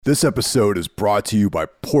This episode is brought to you by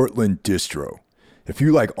Portland Distro. If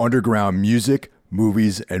you like underground music,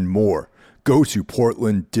 movies, and more, go to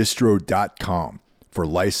portlanddistro.com for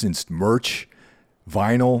licensed merch,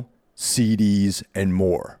 vinyl, CDs, and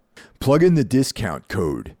more. Plug in the discount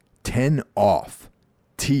code 10OFF,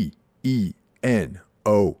 TENOFF,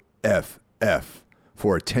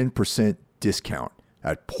 for a 10% discount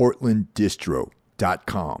at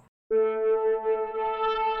portlanddistro.com.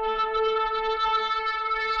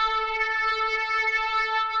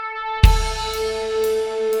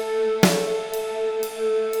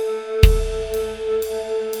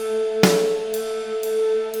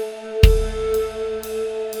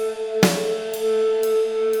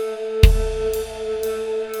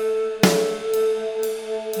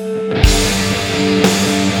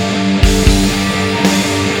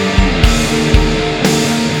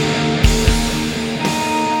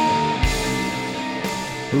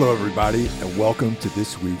 Hello, everybody, and welcome to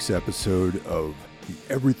this week's episode of the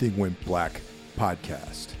Everything Went Black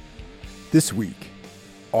podcast. This week,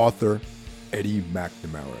 author Eddie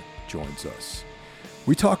McNamara joins us.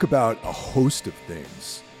 We talk about a host of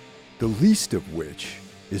things, the least of which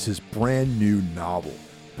is his brand new novel,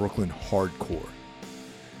 Brooklyn Hardcore.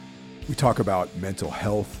 We talk about mental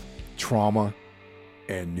health, trauma,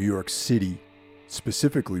 and New York City,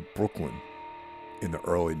 specifically Brooklyn, in the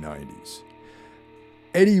early 90s.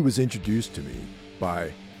 Eddie was introduced to me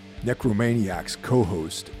by Necromaniac's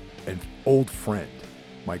co-host and old friend,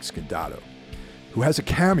 Mike Scandato, who has a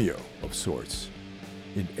cameo of sorts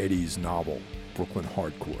in Eddie's novel, Brooklyn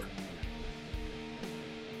Hardcore.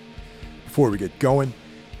 Before we get going,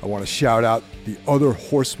 I want to shout out the other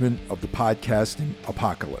horsemen of the podcasting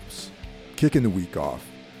apocalypse. Kicking the week off,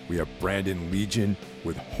 we have Brandon Legion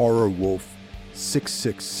with Horror Wolf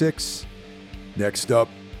 666. Next up,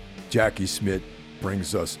 Jackie Smith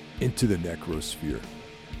brings us into the necrosphere,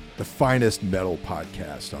 the finest metal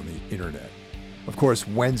podcast on the internet. Of course,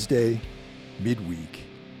 Wednesday, midweek,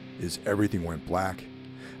 is Everything Went Black.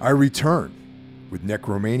 I return with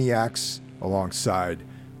Necromaniacs alongside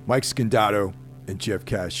Mike Scandato and Jeff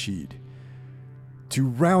Kashid. To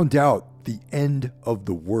round out the end of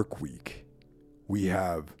the work week, we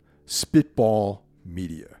have Spitball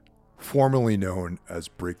Media, formerly known as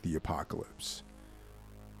Break the Apocalypse,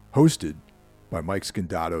 hosted by Mike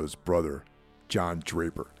Scandato's brother, John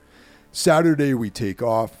Draper. Saturday, we take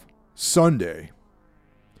off. Sunday,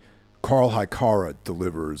 Carl Hikara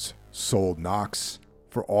delivers Soul Knocks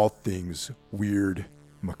for all things weird,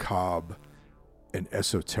 macabre, and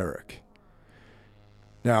esoteric.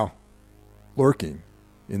 Now, lurking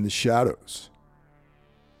in the shadows,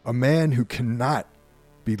 a man who cannot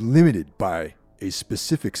be limited by a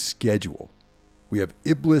specific schedule. We have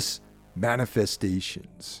Iblis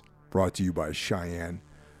Manifestations, brought to you by Cheyenne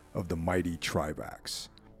of the Mighty Trivax.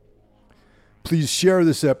 Please share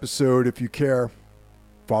this episode if you care.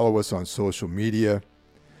 Follow us on social media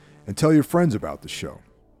and tell your friends about the show.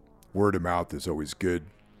 Word of mouth is always good.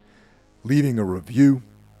 Leaving a review,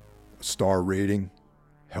 a star rating,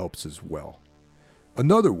 helps as well.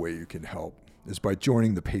 Another way you can help is by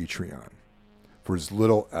joining the Patreon. For as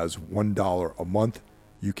little as $1 a month,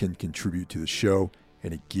 you can contribute to the show,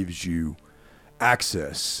 and it gives you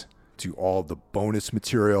access to all the bonus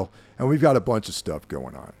material, and we've got a bunch of stuff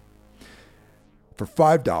going on. For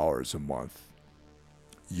 $5 a month,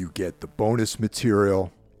 you get the bonus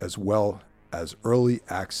material as well as early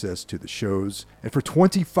access to the shows, and for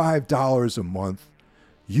 $25 a month,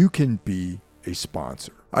 you can be a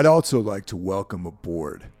sponsor. I'd also like to welcome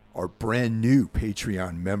aboard our brand new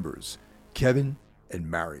Patreon members, Kevin and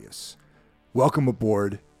Marius. Welcome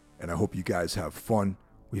aboard, and I hope you guys have fun.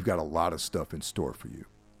 We've got a lot of stuff in store for you.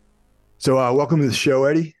 So welcome to the show,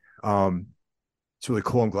 Eddie. It's really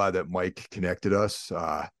cool. I'm glad that Mike connected us.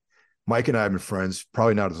 Mike and I have been friends,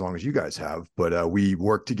 probably not as long as you guys have, but we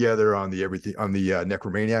worked together on the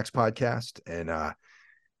Necromaniacs podcast, and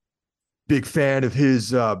big fan of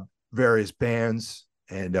his various bands,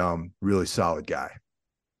 and really solid guy.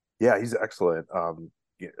 Yeah, he's excellent.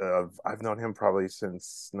 I've known him probably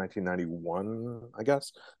since 1991, I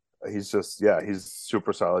guess. He's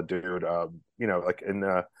super solid dude. Like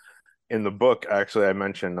in the book, actually, I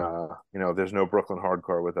mentioned, there's no Brooklyn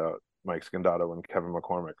Hardcore without Mike Scandato and Kevin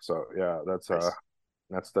McCormick. So yeah, that's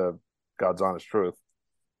the God's honest truth.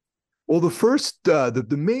 Well,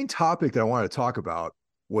 the main topic that I wanted to talk about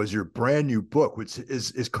was your brand new book, which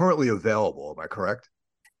is currently available. Am I correct?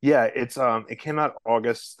 Yeah, it came out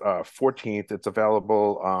August 14th. It's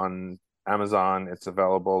available on Amazon. It's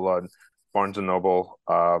available on Barnes and Noble.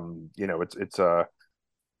 It's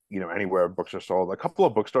anywhere books are sold. A couple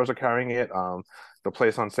of bookstores are carrying it. The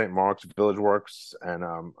place on St. Mark's, Village Works, and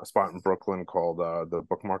a spot in Brooklyn called the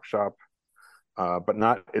Bookmark Shop. But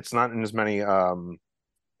it's not in as many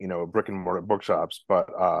brick and mortar bookshops, but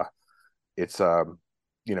it's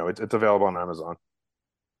available on Amazon.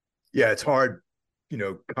 Yeah, it's hard,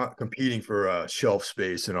 competing for shelf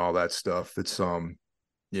space and all that stuff. It's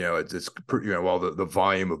it's pretty, well, the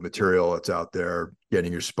volume of material that's out there,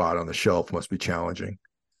 getting your spot on the shelf must be challenging.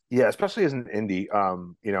 Yeah, especially as an indie.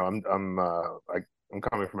 I'm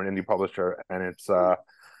coming from an indie publisher, and it's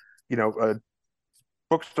you know, uh,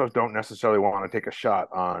 bookstores don't necessarily want to take a shot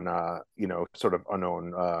on sort of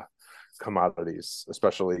unknown commodities,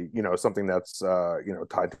 especially something that's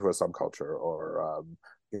tied to a subculture or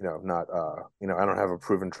not I don't have a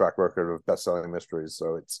proven track record of best-selling mysteries,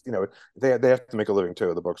 so it's they have to make a living too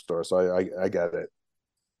at the bookstore, so I get it.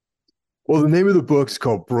 Well, the name of the book's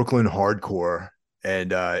called Brooklyn Hardcore,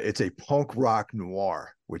 and it's a punk rock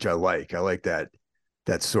noir, which I like. I like that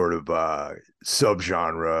sort of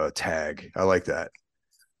subgenre tag. I like that.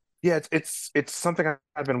 Yeah, it's something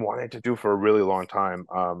I've been wanting to do for a really long time.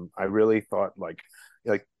 I really thought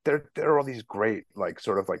there are all these great like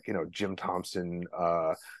sort of like Jim Thompson,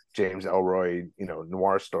 James Elroy,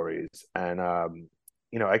 noir stories, and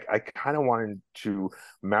I kind of wanted to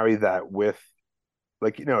marry that with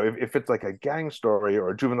like if it's like a gang story or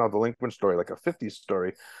a juvenile delinquent story, like a '50s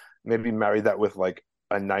story, maybe marry that with like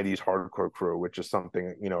a '90s hardcore crew, which is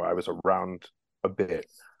something I was around a bit.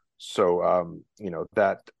 So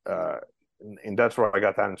that and that's where I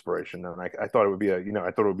got that inspiration, and I thought it would be I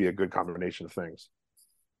thought it would be a good combination of things.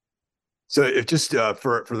 So if just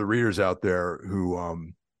for the readers out there who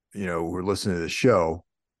who are listening to the show,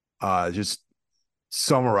 just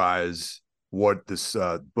summarize what this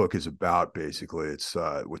book is about. Basically, it's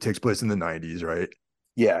what takes place in the '90s, right?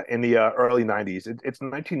 Yeah, in the early '90s. It's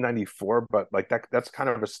 1994, but like that's kind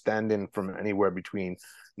of a stand-in from anywhere between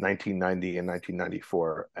 1990 and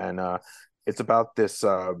 1994, and it's about this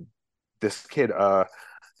kid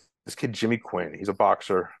this kid Jimmy Quinn. He's a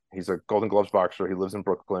boxer. He's a Golden Gloves boxer. He lives in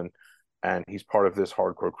Brooklyn, and he's part of this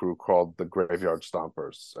hardcore crew called the Graveyard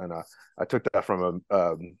Stompers. And I took that from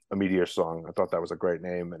a Meteor song. I thought that was a great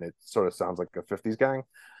name, and it sort of sounds like a '50s gang.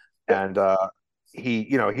 And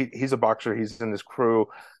he's a boxer. He's in this crew.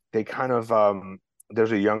 They kind of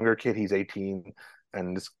there's a younger kid. He's 18,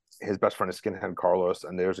 and his best friend is skinhead Carlos.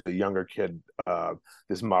 And there's a younger kid.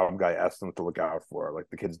 This mob guy asked them to look out for. Like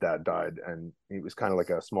the kid's dad died, and he was kind of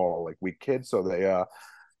like a small, like weak kid. So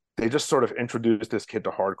they just sort of introduced this kid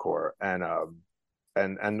to hardcore, and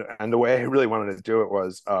the way I really wanted to do it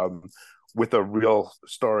was with a real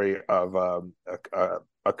story of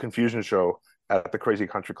a confusion show at the Crazy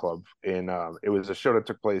Country Club it was a show that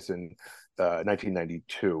took place in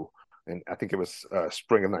 1992, and I think it was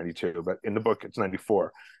spring of '92, but in the book it's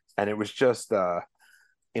 '94, and it was just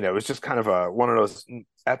it was just kind of one of those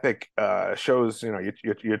epic shows.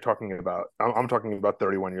 You're talking about. I'm talking about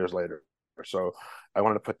 31 years later. So I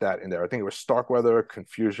wanted to put that in there. I think it was Starkweather,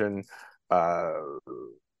 Confusion. Uh,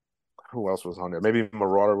 who else was on there? Maybe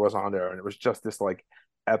Marauder was on there, and it was just this like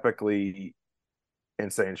epically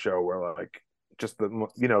insane show where like just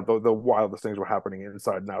the wildest things were happening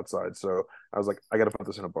inside and outside. So I was like, I got to put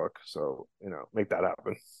this in a book. So make that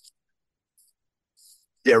happen.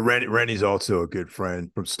 Yeah, Rennie's also a good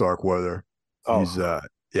friend from Starkweather. He's Oh,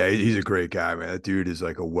 yeah, he's a great guy, man. That dude is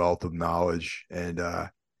like a wealth of knowledge, and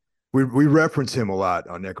we reference him a lot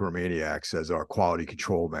on Necromaniacs as our quality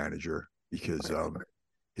control manager because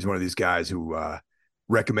he's one of these guys who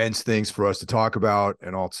recommends things for us to talk about,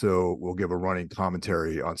 and also will give a running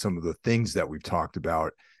commentary on some of the things that we've talked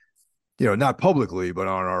about. Not publicly, but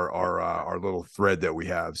on our little thread that we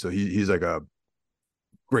have. So he's like a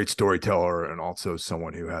great storyteller and also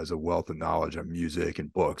someone who has a wealth of knowledge on music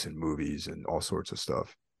and books and movies and all sorts of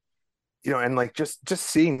stuff. and like just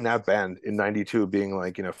seeing that band in '92 being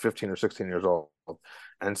like 15 or 16 years old,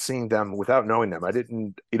 and seeing them without knowing them. I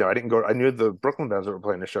didn't go. I knew the Brooklyn bands that were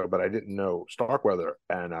playing the show, but I didn't know Starkweather,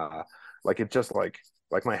 and like it just like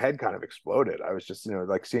my head kind of exploded. I was just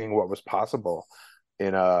like seeing what was possible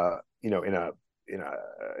in a in a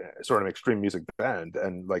sort of extreme music band,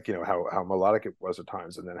 and like how melodic it was at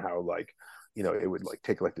times, and then how like it would like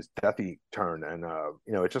take like this deathy turn, and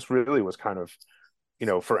it just really was kind of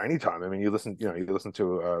for any time. I mean, you listen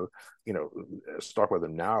to Starkweather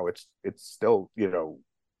now, it's still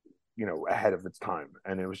ahead of its time,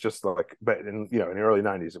 and it was just like, but in the early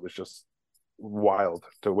 '90s, it was just wild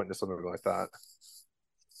to witness something like that.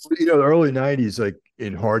 The early '90s, like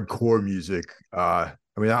in hardcore music, I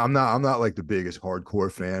mean, I'm not like the biggest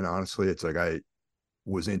hardcore fan, honestly. It's like I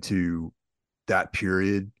was into that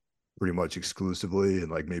period, pretty much exclusively, and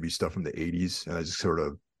like maybe stuff from the 80s, and I just sort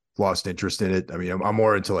of lost interest in it. I mean, I'm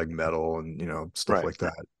more into like metal and stuff Right. like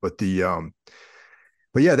that. But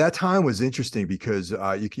yeah, that time was interesting because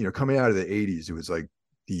coming out of the 80s, it was like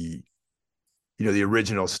the the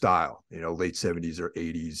original style, late 70s or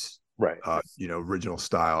 80s, Right. original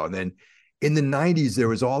style. And then in the 90s, there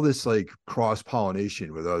was all this like cross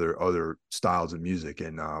pollination with other styles of music.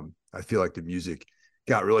 And I feel like the music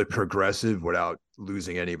got really progressive without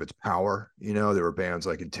losing any of its power. There were bands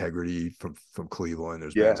like Integrity from Cleveland.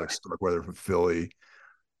 There's bands Yeah. like Starkweather from Philly.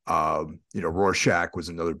 Rorschach was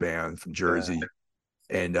another band from Jersey. Yeah.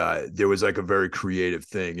 And there was like a very creative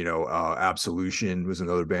thing, Absolution was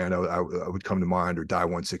another band I would come to mind, or Die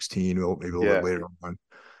 116, maybe a little bit Yeah. later on.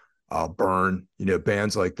 Burn,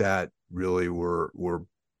 bands like that really were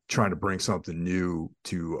trying to bring something new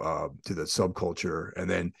to the subculture. And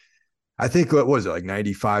then I think, what was it, like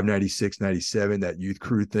 95, 96, 97, that Youth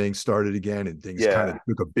Crew thing started again, and things kind of Yeah.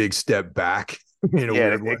 took a big step back in a Yeah.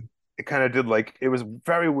 weird way. It kind of did, like, it was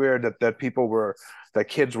very weird that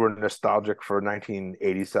kids were nostalgic for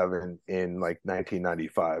 1987 in like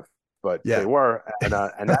 1995, but Yeah. they were, and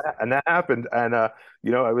that happened, and I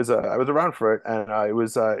was around for it, and it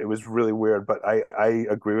was really weird, but I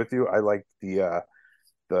agree with you. I like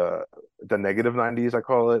the negative 90s, I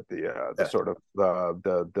call it, the Yeah. sort of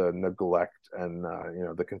the neglect, and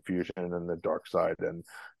the confusion and the dark side and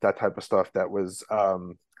that type of stuff. That was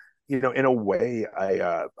in a way,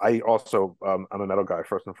 I also, I'm a metal guy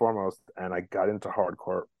first and foremost, and I got into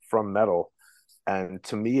hardcore from metal, and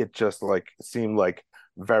to me it just like seemed like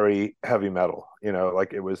very heavy metal,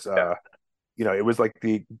 like it was it was like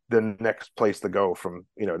the next place to go from,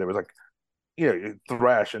 there was like,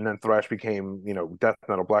 thrash, and then thrash became, death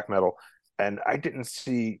metal, black metal, and I didn't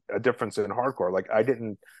see a difference in hardcore. Like, I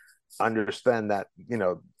didn't understand that,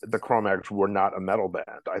 the Cro-Mags were not a metal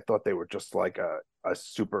band. I thought they were just like a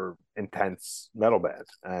super intense metal band,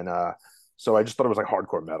 and so I just thought it was like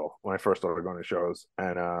hardcore metal when I first started going to shows.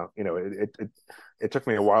 And it took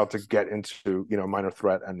me a while to get into, Minor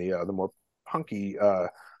Threat and the more punky,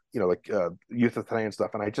 like Youth of Today and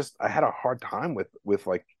stuff. And I had a hard time with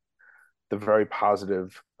like the very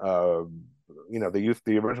positive, the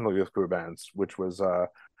original Youth Crew bands, which was I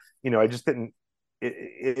just didn't,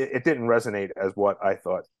 it didn't resonate as what I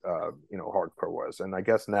thought hardcore was. And I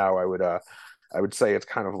guess now I would say it's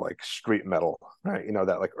kind of like street metal, right?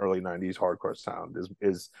 That like early 90s hardcore sound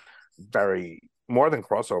is very more than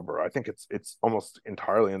crossover. I think it's almost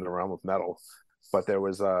entirely in the realm of metal. But there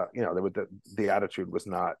was there was the attitude was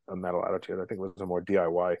not a metal attitude. I think it was a more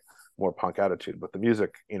DIY, more punk attitude. But the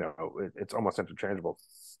music, it's almost interchangeable.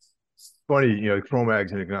 Funny,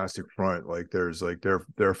 Cro-Mags and Agnostic Front, like there's like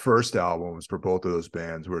their first albums for both of those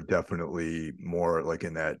bands were definitely more like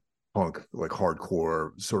in that punk, like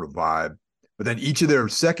hardcore sort of vibe. But then each of their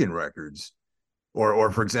second records,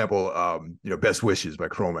 or for example, Best Wishes by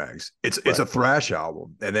Cro-Mags, it's a thrash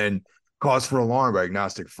album. And then Cause for Alarm by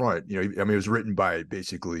Agnostic Front, I mean, it was written by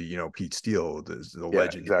basically, Pete Steele, the Yeah,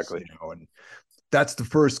 legend, exactly. and that's the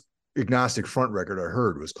first Agnostic Front record I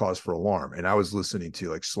heard was Cause for Alarm. And I was listening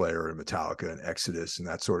to like Slayer and Metallica and Exodus and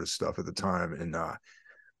that sort of stuff at the time. And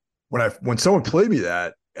when someone played me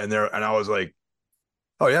that, and I was like,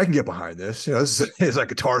 oh yeah, I can get behind this. It's like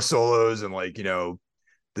guitar solos and like,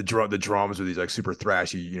 the drums with these like super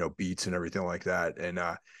thrashy, beats and everything like that. And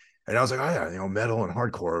I was like, oh yeah, metal and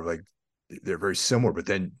hardcore, like they're very similar, but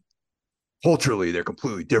then culturally they're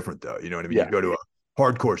completely different though. You know what I mean? You Yeah, go to a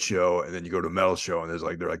hardcore show and then you go to a metal show, and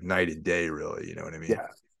they're like night and day, really. You know what I mean? yeah,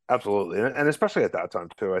 absolutely. And especially at that time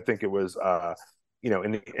too. I think it was in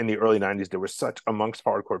the early 90s, there was such, amongst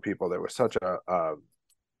hardcore people, there was such a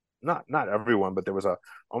not everyone, but there was a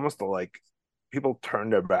almost a like, people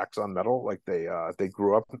turned their backs on metal. Like they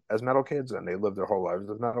grew up as metal kids and they lived their whole lives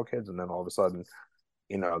as metal kids, and then all of a sudden,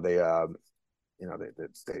 they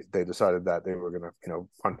they decided that they were gonna,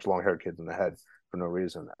 punch long haired kids in the head for no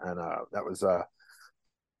reason. And that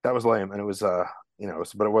was lame. And it was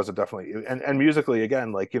but it was a definitely, and musically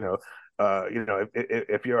again, like, if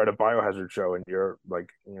you're at a Biohazard show and you're like,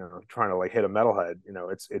 trying to like hit a metalhead,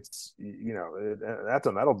 that's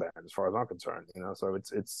a metal band as far as I'm concerned. So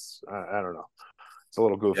it's I don't know, it's a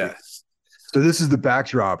little goofy. Yeah. So this is the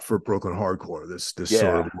backdrop for Brooklyn hardcore. This sort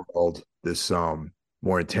Yeah. of world, this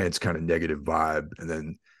more intense kind of negative vibe, and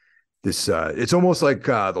then this it's almost like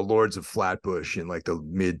the Lords of Flatbush in like the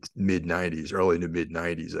mid 90s, early to mid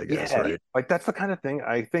 90s, I guess, Yeah, right? like that's the kind of thing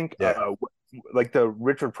I think. Yeah. Like the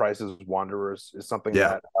Richard Price's Wanderers is something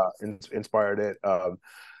Yeah. that inspired it,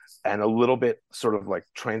 and a little bit sort of like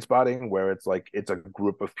Train Spotting, where it's like it's a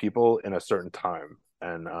group of people in a certain time,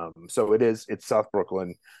 and so it's South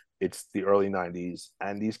Brooklyn it's the early 90s,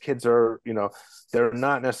 and these kids are, they're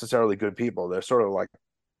not necessarily good people. They're sort of like,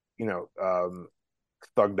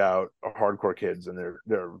 thugged out hardcore kids, and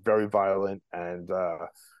they're very violent, and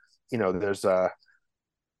there's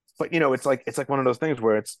but it's like one of those things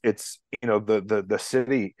where it's the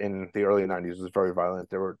city in the early 90s was very violent.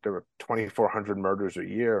 There were 2,400 murders a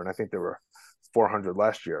year, and I think there were 400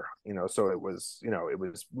 last year. So it was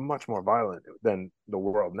much more violent than the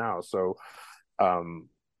world now. So I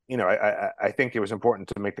think it was important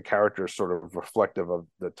to make the characters sort of reflective of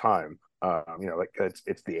the time. Like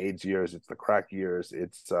it's the AIDS years, it's the crack years,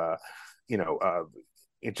 it's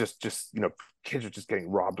it just kids are just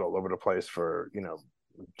getting robbed all over the place for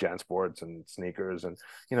JanSports and sneakers, and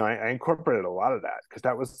I incorporated a lot of that because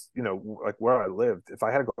that was like where I lived. If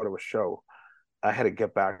I had to go to a show, I had to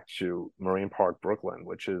get back to Marine Park, Brooklyn,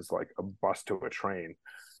 which is like a bus to a train.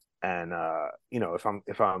 And if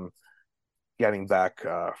I'm getting back,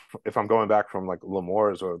 if I'm going back from like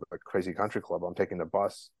L'Amour's or the Crazy Country Club, I'm taking the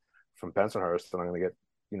bus from Bensonhurst, and I'm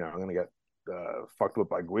gonna get fucked with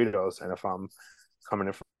by Guidos. And if I'm coming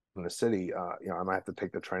in from the city, I might have to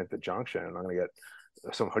take the train at the junction, and I'm gonna get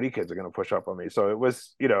some hoodie kids are gonna push up on me. So it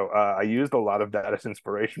was, I used a lot of that as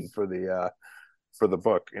inspiration for the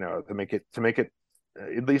book, to make it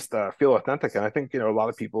at least feel authentic. And I think a lot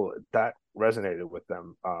of people that resonated with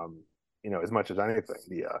them, as much as anything,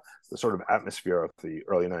 the sort of atmosphere of the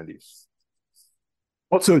early 90s.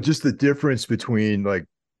 Also, just the difference between like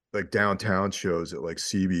downtown shows at like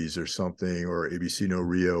CB's or something, or ABC No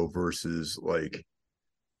Rio, versus like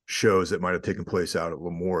shows that might have taken place out at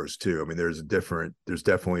L'Amour's too. I mean, there's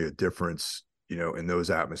definitely a difference, in those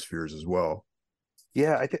atmospheres as well.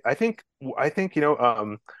 Yeah, I think like an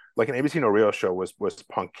ABC No Rio show was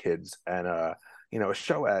punk kids, and a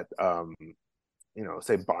show at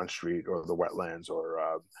say Bond Street or the Wetlands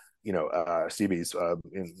or CB's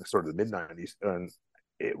in sort of the mid 90s, and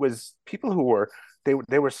it was people who were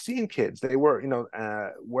they were seeing kids. They were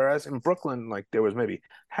whereas in Brooklyn, like there was maybe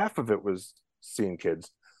half of it was seeing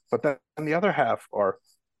kids, but then the other half are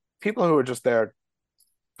people who were just there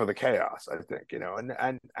for the chaos, I think,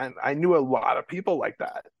 and I knew a lot of people like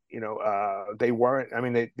that. They weren't, I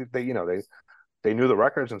mean, they knew the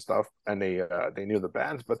records and stuff, and they knew the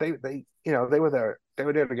bands, but they they were there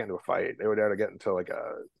to get into a fight. They were there to get into like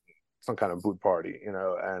some kind of boot party, and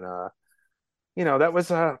that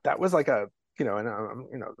was like a,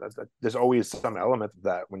 there's always some element of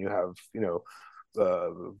that when you have, a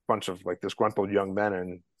bunch of like disgruntled young men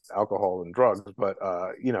and alcohol and drugs, but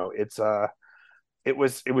it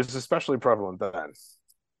was especially prevalent then.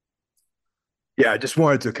 Yeah, I just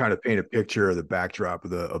wanted to kind of paint a picture of the backdrop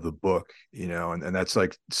of the book, and that's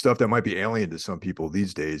like stuff that might be alien to some people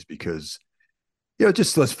these days because,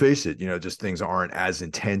 just let's face it, just things aren't as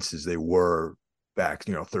intense as they were back,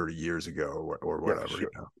 30 years ago or whatever. Yeah, for sure.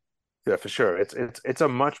 Yeah, for sure. It's a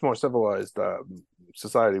much more civilized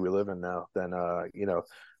society we live in now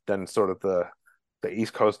than sort of the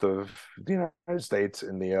East Coast of the United States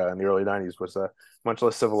in the early 90s was a much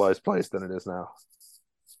less civilized place than it is now.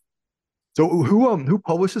 So who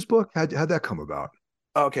published this book? How'd that come about?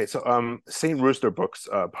 Okay, so St. Rooster Books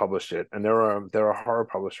published it, and they're a horror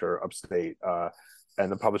publisher upstate, and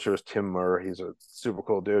the publisher is Tim Murr. He's a super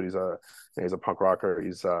cool dude. He's a punk rocker.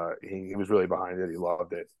 He was really behind it. He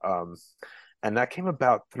loved it. And that came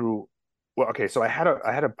about through, well, okay, so I had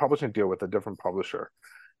a publishing deal with a different publisher,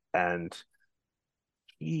 and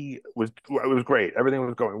it was great. Everything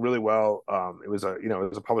was going really well. It was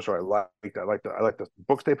a publisher I liked. I liked the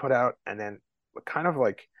books they put out, and then kind of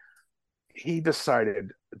like he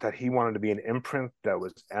decided that he wanted to be an imprint that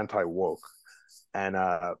was anti-woke, and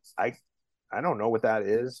I don't know what that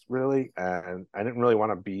is really, and I didn't really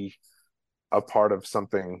want to be a part of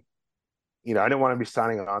something. I didn't want to be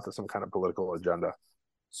signing on to some kind of political agenda.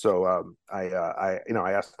 So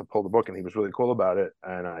I asked to pull the book, and he was really cool about it,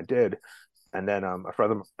 and I did. And then a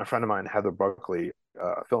friend of mine, Heather Buckley,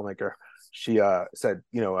 a filmmaker, she said,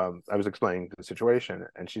 I was explaining the situation,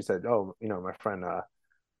 and she said, "Oh, my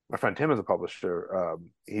friend Tim is a publisher.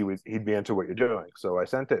 He'd be into what you're doing." So I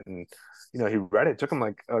sent it, and he read it. It took him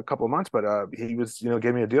like a couple of months, but he was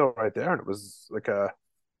gave me a deal right there, and it was like a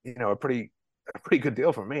pretty good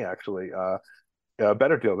deal for me actually. A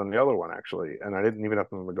better deal than the other one actually, and I didn't even have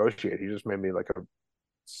to negotiate. He just made me like a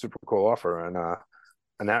super cool offer,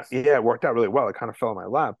 and that, yeah, it worked out really well. It kind of fell in my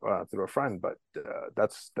lap through a friend, but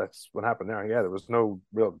that's what happened there. Yeah, there was no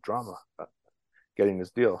real drama getting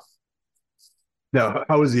this deal. Now,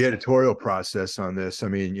 how was the editorial process on this? I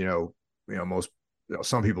mean, most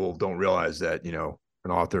some people don't realize that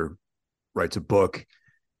an author writes a book,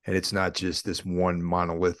 and it's not just this one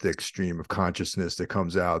monolithic stream of consciousness that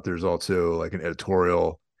comes out. There's also like an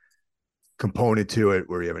editorial component to it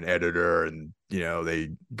where you have an editor and they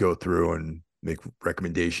go through and make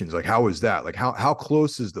recommendations. Like, how is that? Like, how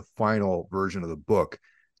close is the final version of the book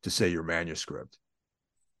to say your manuscript?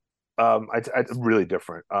 I'd really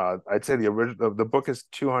different. I'd say the original, the book is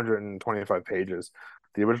 225 pages.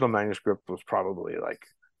 The original manuscript was probably like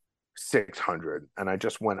 600, and I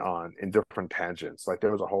just went on in different tangents. Like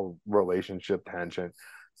there was a whole relationship tangent,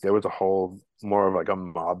 there was a whole more of like a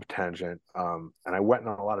mob tangent, and I went in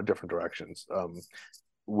a lot of different directions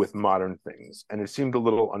with modern things, and it seemed a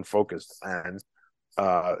little unfocused. And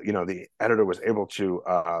the editor was able to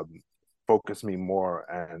focus me more,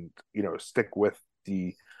 and stick with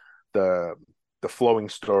the the flowing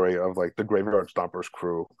story of like the Graveyard Stompers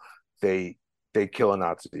crew. They kill a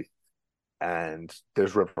Nazi, and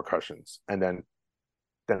there's repercussions, and then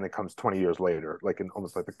it comes 20 years later, like in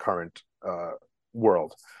almost like the current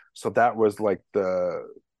world. So that was like the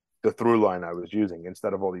through line I was using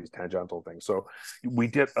instead of all these tangential things. So we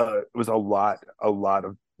did it was a lot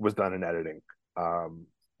of was done in editing. I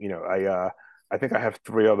think I have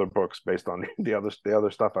 3 other books based on the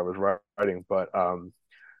other stuff I was writing, but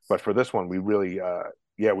for this one we really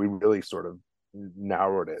we really sort of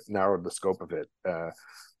narrowed the scope of it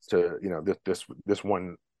to this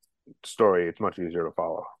one story. It's much easier to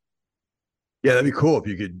follow. Yeah, that'd be cool if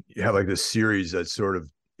you could have like this series that's sort of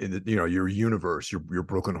in the your universe, your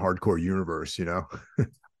Brooklyn hardcore universe.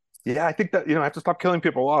 Yeah, I think that I have to stop killing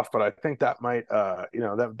people off, but I think that might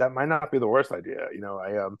that might not be the worst idea.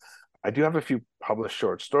 I do have a few published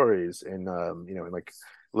short stories in in like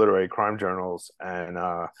literary crime journals, and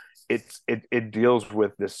it deals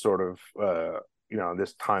with this sort of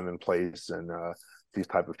this time and place, and these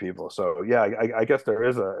type of people. So yeah, I guess there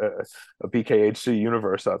is a BKHC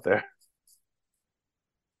universe out there.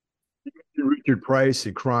 Richard Price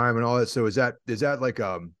and crime and all that. So is that like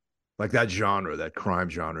that genre, that crime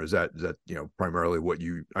genre? Is that primarily what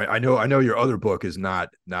you? I know your other book is not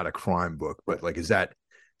a crime book, but like, is that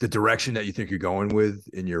the direction that you think you're going with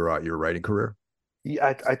in your writing career?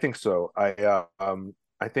 Yeah, I think so. I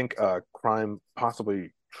think crime,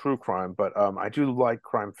 possibly true crime, but I do like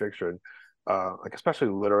crime fiction, like especially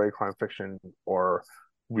literary crime fiction, or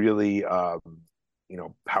really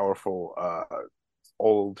powerful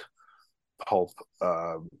old pulp.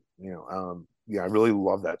 Yeah, I really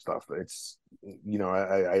love that stuff. It's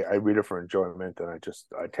I read it for enjoyment, and I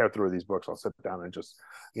tear through these books. I'll sit down and just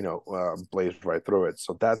blaze right through it.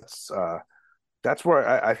 So that's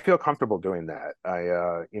where I feel comfortable doing that.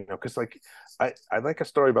 Because like I like a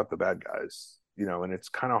story about the bad guys, and it's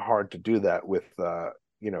kind of hard to do that with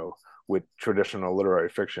with traditional literary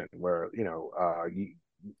fiction, where you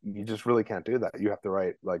just really can't do that. You have to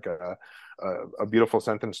write like a beautiful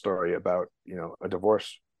sentence story about a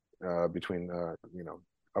divorce between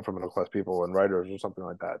upper middle class people and writers, or something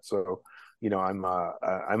like that. So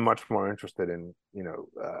I'm much more interested in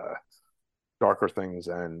darker things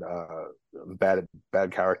and bad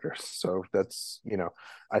characters. So that's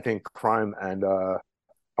I think crime and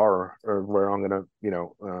horror are where I'm gonna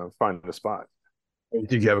find the spot. You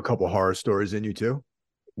think you have a couple horror stories in you too?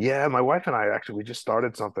 Yeah, my wife and I actually, we just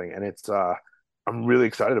started something, and it's I'm really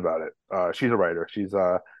excited about it. She's a writer.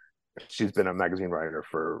 She's been a magazine writer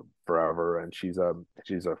for forever, and she's a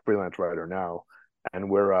freelance writer now, and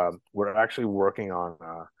we're actually working on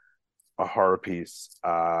a horror piece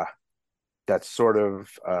that's sort of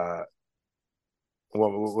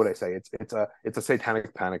what would I say? It's a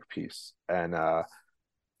satanic panic piece, and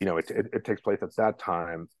it takes place at that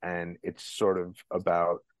time, and it's sort of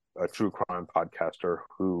about a true crime podcaster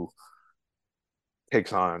who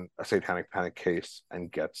takes on a satanic panic case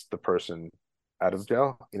and gets the person out of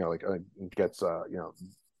jail. Gets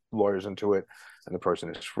lawyers into it, and the person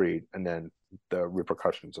is freed, and then the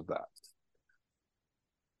repercussions of that.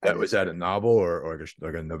 That was that a novel, or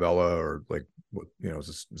like a novella, or like what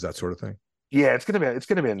is that sort of thing? Yeah, it's gonna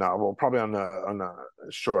be a novel, probably on the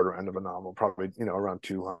shorter end of a novel, probably around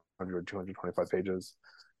 200, 225 pages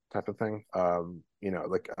type of thing.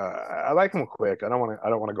 Like I like them quick. I don't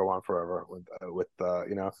want to go on forever with I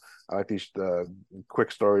like these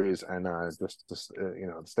quick stories, and just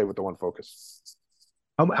stay with the one focus.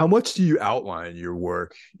 How much do you outline your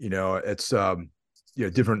work? It's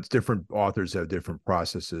different authors have different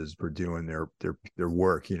processes for doing their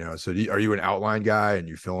work. So are you an outline guy and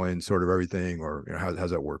you fill in sort of everything, or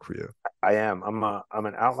how's that work for you? I am. I'm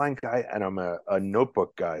an outline guy, and I'm a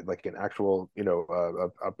notebook guy, like an actual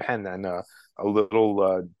a pen and a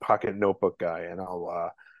little pocket notebook guy, and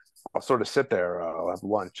I'll sort of sit there. I'll have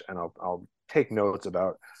lunch, and I'll take notes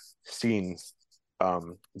about scenes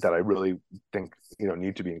that I really think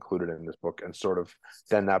need to be included in this book, and sort of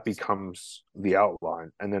then that becomes the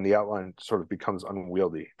outline, and then the outline sort of becomes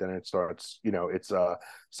unwieldy. Then it starts, it's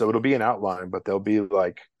so it'll be an outline, but there'll be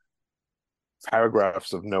like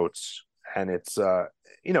paragraphs of notes, and it's and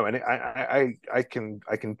I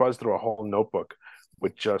can buzz through a whole notebook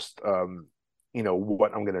with just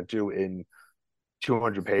what I'm gonna do in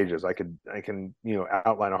 200 pages. I can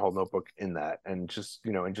outline a whole notebook in that, and just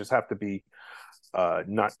have to be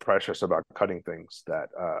not precious about cutting things that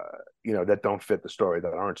that don't fit the story,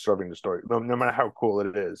 that aren't serving the story, no matter how cool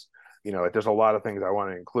it is. Like there's a lot of things I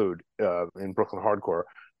want to include in Brooklyn Hardcore,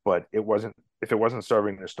 but if it wasn't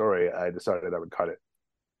serving the story, I decided I would cut it.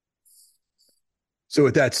 So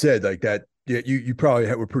with that said, like that, yeah, you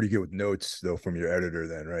probably were pretty good with notes though from your editor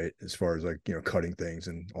then, right? As far as like cutting things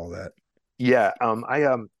and all that. Yeah, I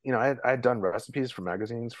had done recipes for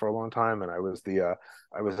magazines for a long time, and I was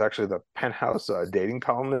actually the Penthouse dating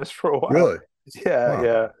columnist for a while. Really? Yeah, Wow.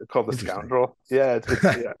 yeah, called The Interesting. Scoundrel. Yeah, it's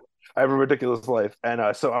yeah. I have a ridiculous life,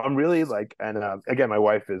 and so I'm really like, and again, my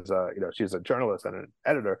wife is, she's a journalist and an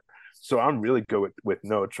editor, so I'm really good with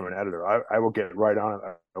notes from an editor. I will get right on it.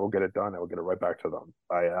 I will get it done. I will get it right back to them.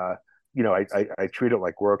 I treat it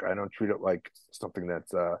like work. I don't treat it like something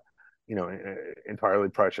that's entirely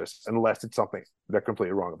precious, unless it's something they're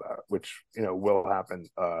completely wrong about, which will happen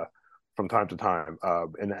from time to time.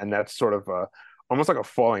 And that's sort of almost like a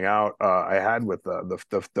falling out I had with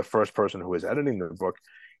the first person who was editing the book.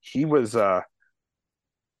 He was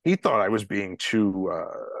he thought I was being too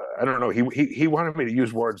I don't know. He wanted me to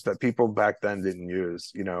use words that people back then didn't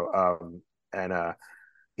use, and and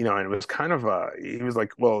it was kind of he was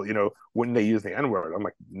like, well, wouldn't they use the N-word? I'm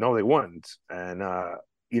like, no, they wouldn't. And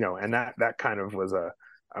and that kind of was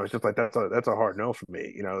I was just like, that's a hard no for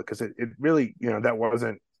me, because it really, that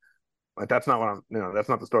wasn't like, that's not what I'm, that's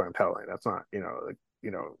not the story I'm telling. That's not, like,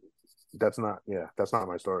 that's not, yeah, that's not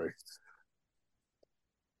my story.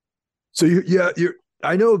 So you're.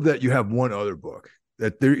 I know that you have one other book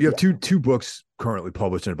that there. You have Yeah. two books currently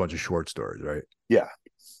published and a bunch of short stories, right? Yeah.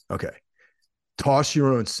 Okay. Toss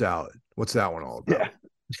Your Own Salad. What's that one all about?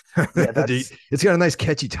 Yeah. Yeah. That's, It's got a nice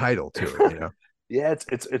catchy title to it. yeah,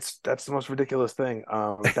 it's that's the most ridiculous thing.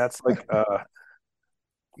 That's like,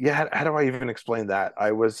 yeah, how do I even explain that?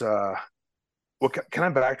 I was, well, can I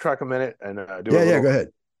backtrack a minute and do a Yeah, little, go ahead,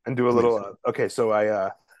 please. okay, so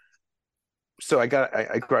I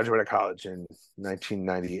graduated college in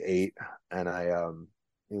 1998, and I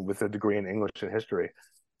with a degree in English and history,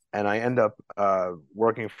 and I end up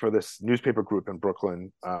working for this newspaper group in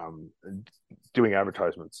Brooklyn, doing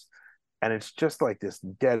advertisements, and it's just like this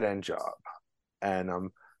dead end job, and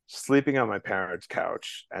I'm sleeping on my parents'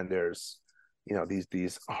 couch, and there's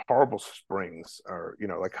these horrible springs, or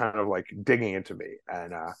like kind of like digging into me,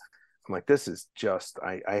 and I'm like, this is just,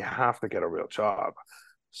 I have to get a real job.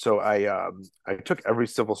 So I took every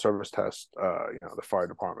civil service test, the fire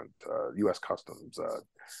department, U.S. Customs,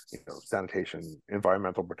 sanitation,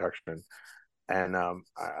 environmental protection, and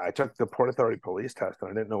I took the Port Authority police test,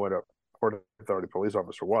 and I didn't know what a Port Authority police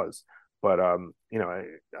officer was, but I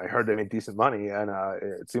heard they made decent money, and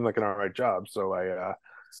it seemed like an all right job, so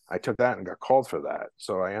I took that and got called for that.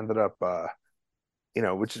 So I ended up,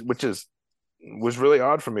 which is was really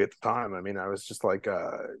odd for me at the time. I mean, I was just like,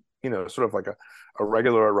 sort of like a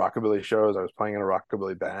regular at rockabilly shows. I was playing in a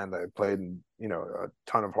rockabilly band. I played in, a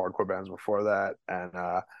ton of hardcore bands before that. And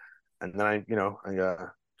then I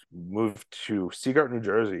moved to Seagirt, New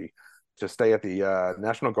Jersey to stay at the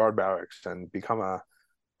National Guard barracks and become a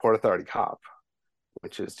Port Authority cop,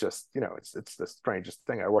 which is just, it's the strangest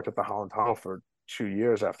thing. I worked at the Holland Tunnel for 2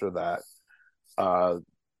 years after that.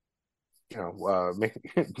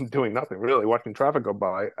 Doing nothing really, watching traffic go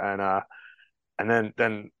by, and then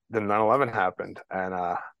 9/11 happened, and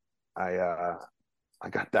I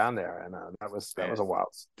got down there, and that was a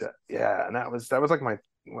wild, yeah, and that was like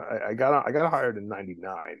I got hired in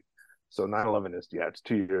 '99, so 9/11 is, yeah, it's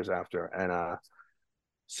 2 years after, and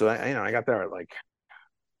so I got there at like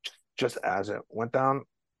just as it went down,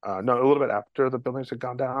 no, a little bit after the buildings had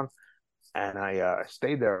gone down, and I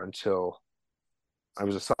stayed there until I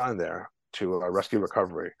was assigned there to rescue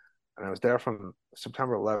recovery, and I was there from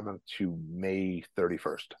September 11th to May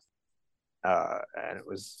 31st. And it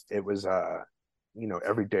was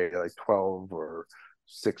every day, like 12 or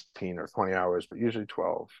 16 or 20 hours, but usually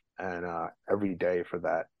 12, and every day for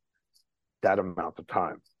that amount of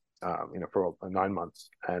time, for 9 months,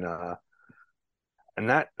 and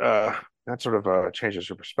that sort of changes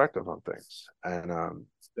your perspective on things, and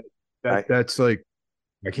That's like,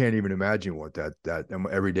 I can't even imagine what that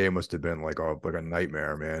every day must have been like a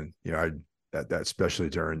nightmare, man. I that especially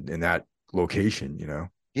during in that location, you know?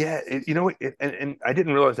 Yeah, and I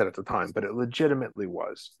didn't realize that at the time, but it legitimately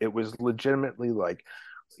was. It was legitimately like,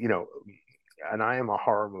 you know, and I am a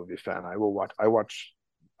horror movie fan. I will watch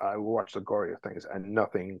the gorier things, and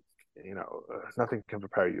nothing, nothing can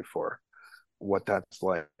prepare you for what that's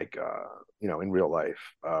like, in real life.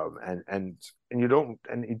 And you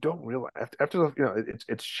don't realize after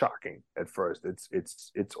it's shocking at first.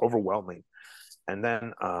 It's overwhelming, and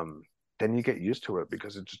then you get used to it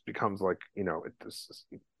because it just becomes like,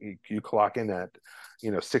 you clock in at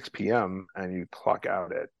 6 p.m. and you clock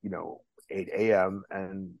out at 8 a.m.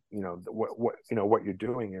 and what you're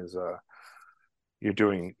doing is you're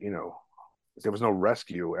doing there was no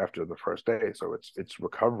rescue after the first day, so it's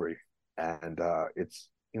recovery. And it's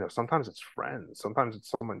sometimes it's friends, sometimes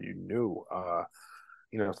it's someone you knew,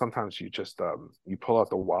 sometimes you just you pull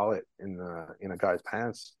out the wallet in a guy's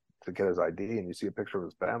pants to get his ID, and you see a picture of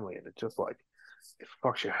his family, and it just like it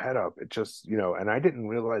fucks your head up. It just and I didn't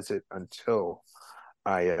realize it until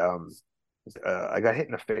I got hit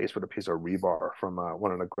in the face with a piece of rebar from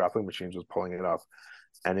one of the grappling machines was pulling it up,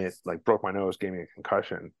 and it like broke my nose, gave me a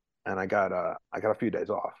concussion, and I got a few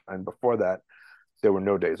days off. And before that, there were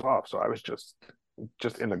no days off, so I was just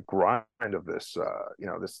in the grind of this,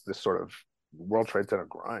 this sort of World Trade Center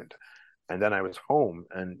grind. And then I was home,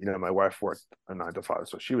 and my wife worked a 9 to 5,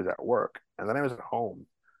 so she was at work, and then I was at home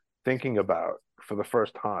thinking about, for the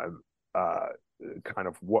first time, kind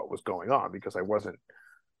of what was going on, because I wasn't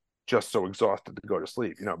just so exhausted to go to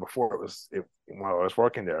sleep. Before while I was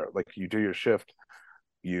working there, like you do your shift,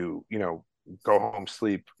 you go home,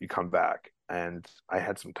 sleep, you come back, and I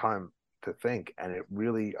had some time to think, and it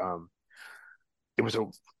really it was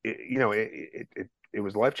it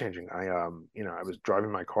was life changing. I was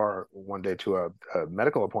driving my car one day to a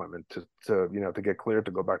medical appointment to get cleared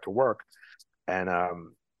to go back to work, and I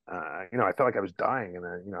felt like I was dying,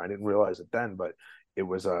 and I didn't realize it then, but it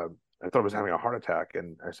was I thought I was having a heart attack,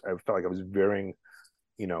 and I felt like I was veering,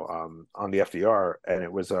 on the FDR, and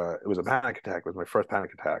it was a panic attack. It was my first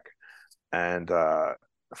panic attack, and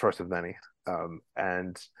first of many,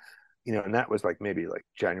 and and that was like maybe like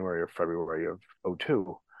January or February of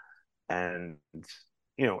 '02, and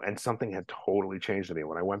and something had totally changed in me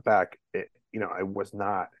when I went back. I was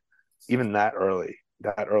not even that early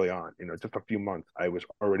on, just a few months, I was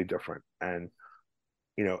already different. And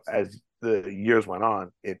as the years went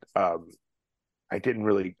on, I did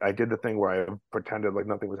the thing where I pretended like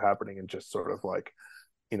nothing was happening and just sort of like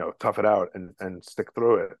tough it out and stick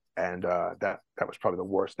through it. And that was probably the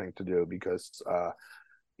worst thing to do, because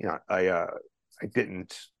I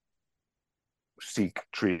didn't seek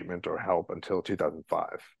treatment or help until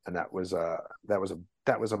 2005, and that was a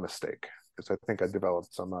mistake, because I think I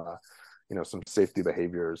developed some safety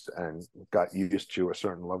behaviors and got used to a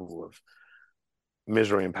certain level of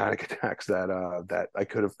misery and panic attacks that I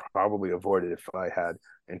could have probably avoided if I had,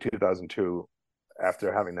 in 2002,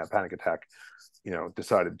 after having that panic attack,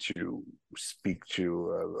 decided to speak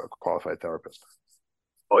to a qualified therapist.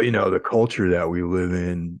 Well, the culture that we live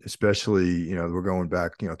in, especially, we're going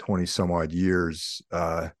back, 20 some odd years,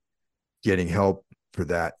 getting help for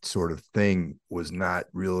that sort of thing was not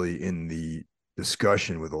really in the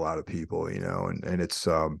discussion with a lot of people, and it's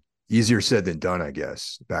easier said than done, I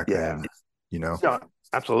guess, back Yeah. then, Yeah,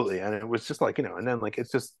 absolutely. And it was just like, and then like,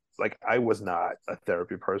 it's just like, I was not a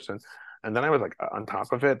therapy person. And then I was like, on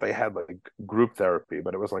top of it, they had like group therapy,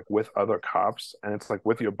 but it was like with other cops, and it's like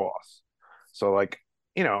with your boss. So like,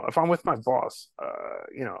 if I'm with my boss,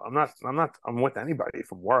 I'm with anybody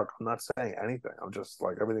from work. I'm not saying anything. I'm just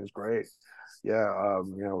like, everything's great. Yeah.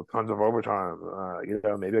 Tons of overtime.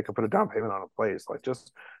 Maybe I could put a down payment on a place. Like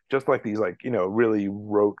just like these, like, really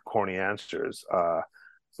rote, corny answers.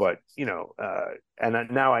 But and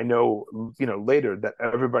now I know, later, that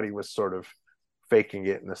everybody was sort of faking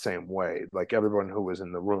it in the same way. Like everyone who was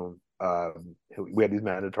in the room, we had these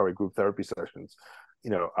mandatory group therapy sessions,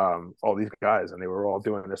 all these guys, and they were all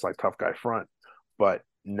doing this like tough guy front. But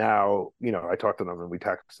now, I talked to them and we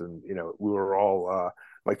text, and we were all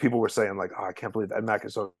like, people were saying like, oh, I can't believe that Mac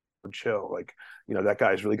is so chill, like, that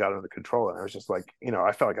guy's really got under control. And I was just like,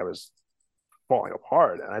 I felt like I was falling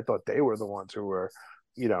apart, and I thought they were the ones who were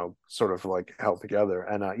sort of like held together.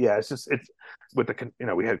 And yeah, it's with the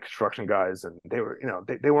we had construction guys, and they were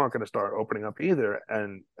they weren't going to start opening up either.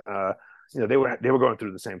 And they were going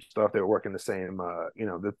through the same stuff. They were working the same they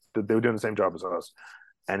were doing the same job as us.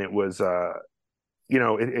 And it was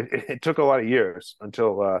it took a lot of years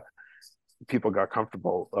until people got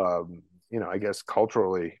comfortable. I guess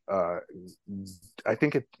culturally, I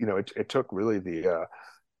think it took really the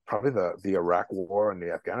probably the Iraq War and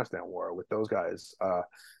the Afghanistan War, with those guys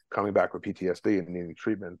coming back with PTSD and needing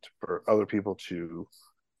treatment, for other people to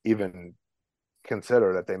even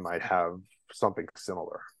consider that they might have something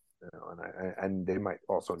similar, and they might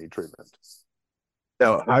also need treatment.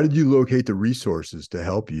 Now, how did you locate the resources to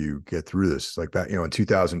help you get through this? Like that, in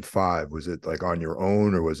 2005, was it like on your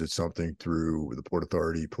own, or was it something through the Port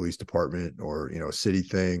Authority Police Department, or, a city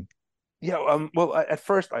thing? Yeah, well, at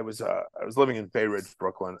first I was living in Bay Ridge,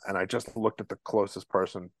 Brooklyn, and I just looked at the closest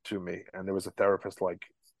person to me, and there was a therapist like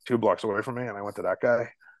 2 blocks away from me, and I went to that guy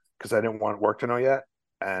because I didn't want work to know yet,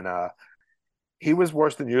 and he was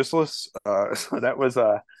worse than useless. So that was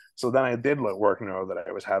so then I did let work know that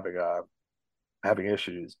I was having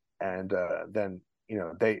issues, and then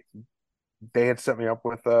they had set me up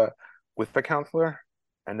with the counselor,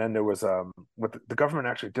 and then there was what the government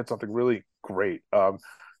actually did something really great.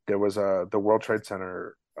 There was the World Trade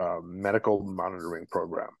Center medical monitoring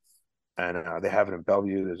program, and they have it in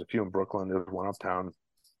Bellevue. There's a few in Brooklyn. There's one uptown.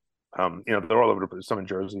 They're all over the place. Some in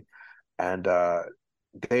Jersey, and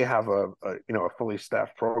they have a fully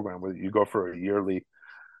staffed program where you go for a yearly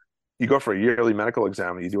medical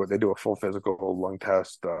exam. They do a full physical, lung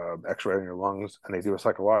test, X-ray in your lungs, and they do a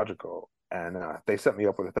psychological. And they set me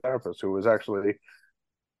up with a therapist who was actually,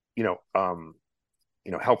 you know, um,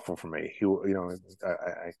 helpful for me.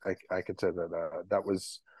 I could say that that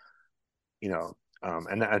was,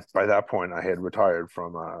 and by that point I had retired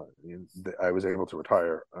from. I was able to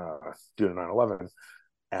retire due to 9/11,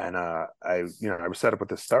 and I was set up with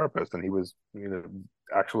this therapist, and he was,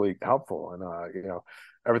 actually helpful, and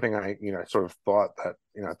everything I sort of thought that,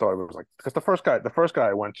 I thought it was like, because the first guy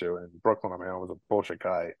I went to in Brooklyn on my own was a bullshit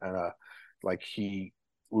guy, and like we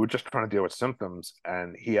were just trying to deal with symptoms,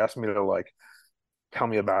 and he asked me to like tell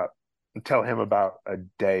him about a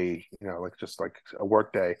day, like just like a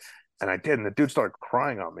work day, and I did, and the dude started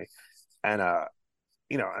crying on me, and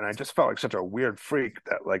and I just felt like such a weird freak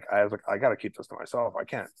that like I was like, I got to keep this to myself. I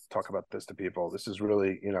can't talk about this to people. This is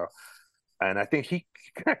really, and I think he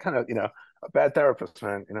kind of, a bad therapist,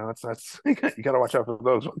 man. That's you got to watch out for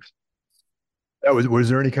those ones. Was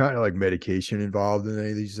there any kind of like medication involved in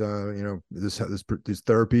any of these, this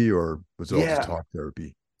therapy, or was it all just Yeah, talk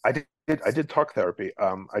therapy? I did talk therapy.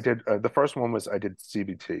 I did the first one was I did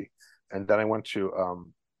CBT, and then I went to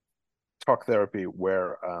talk therapy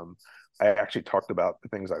where I actually talked about the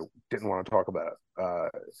things I didn't want to talk about.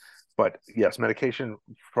 But yes, medication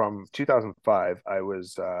from 2005.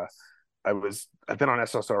 I've been on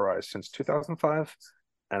SSRIs since 2005,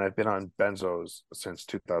 and I've been on benzos since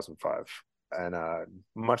 2005, and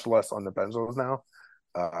much less on the benzos now.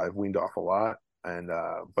 I've weaned off a lot, and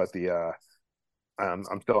but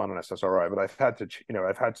I'm still on an SSRI, but I've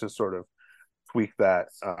had to sort of tweak that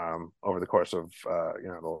over the course of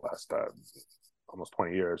the last almost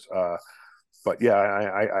 20 years. But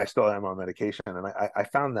yeah, I still am on medication, and I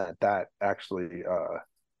found that actually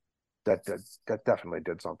that definitely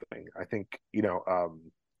did something. I think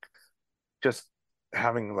just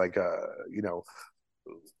having like a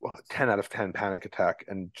 10 out of 10 panic attack,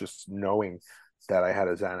 and just knowing that I had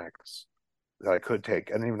a Xanax that I could take.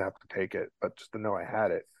 I didn't even have to take it, but just to know I had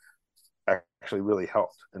it actually really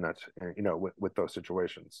helped. And that's, with those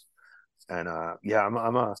situations. And yeah, I'm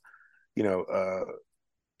a,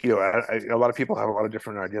 a lot of people have a lot of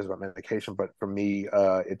different ideas about medication, but for me,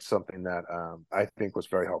 it's something that I think was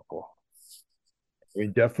very helpful. I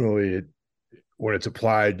mean, definitely, when it's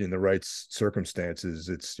applied in the right circumstances,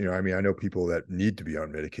 it's, I mean, I know people that need to be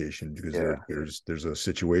on medication because Yeah. there's a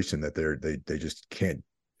situation that they just can't,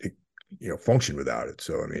 function without it.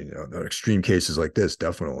 So I mean, extreme cases like this,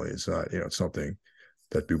 definitely it's not, it's something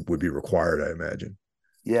that would be required, I imagine.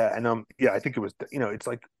 Yeah. And yeah, I think it was, it's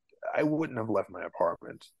like I wouldn't have left my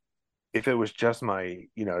apartment if it was just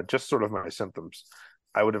just sort of my symptoms.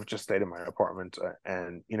 I would have just stayed in my apartment,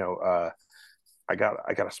 and I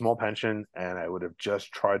got a small pension, and I would have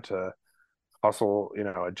just tried to hustle,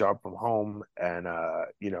 a job from home, and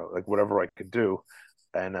like whatever I could do.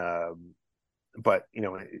 And but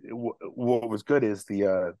what was good is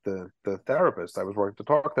the therapist I was working, the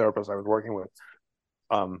talk therapist I was working with.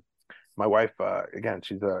 Um, my wife, again,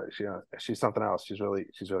 she's something else. She's really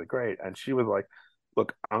great, and she was like,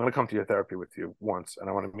 "Look, I'm going to come to your therapy with you once, and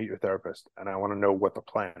I want to meet your therapist, and I want to know what the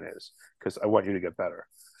plan is, because I want you to get better."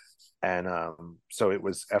 And so it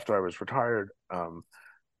was after I was retired.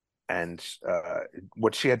 And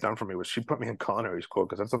what she had done for me was she put me in culinary school,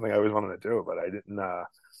 because that's something I always wanted to do, but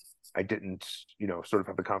I didn't, sort of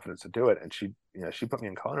have the confidence to do it. And she put me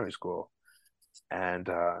in culinary school, and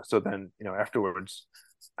so then, afterwards,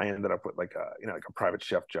 I ended up with like a private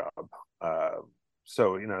chef job.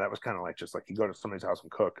 so that was kind of like just like you go to somebody's house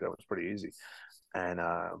and cook. That was pretty easy. And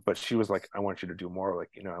but she was like, I want you to do more. Like,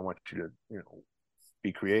 I want you to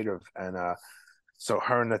be creative. And so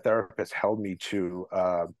her and the therapist held me to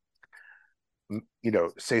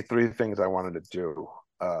say three things I wanted to do.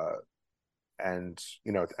 And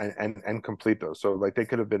and complete those. So like they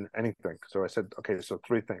could have been anything. So I said, okay, so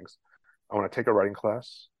three things. I want to take a writing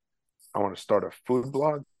class, I want to start a food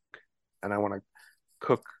blog, and I want to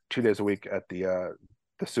cook 2 days a week at the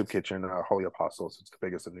soup kitchen, Holy Apostles. It's the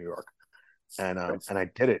biggest in New York. And I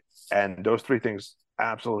did it. And those three things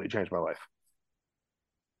absolutely changed my life.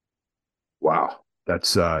 Wow.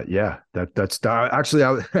 That's that's actually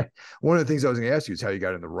one of the things I was going to ask you is how you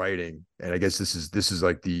got into writing, and I guess this is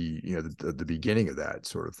like the the beginning of that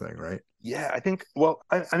sort of thing, right? Yeah, I think. Well,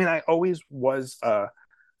 I mean, I always was.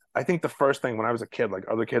 I think the first thing when I was a kid, like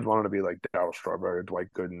other kids wanted to be like Darryl Strawberry, or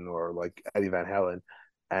Dwight Gooden, or like Eddie Van Halen,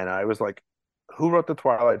 and I was like, who wrote the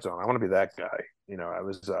Twilight Zone? I want to be that guy. I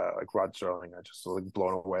was like Rod Serling. I just was like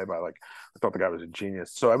blown away by like I thought the guy was a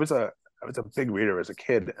genius. So I was a big reader as a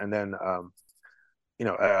kid, and then I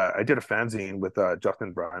did a fanzine with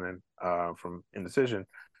Justin Brennan from Indecision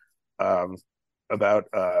um, about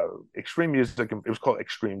extreme music. It was called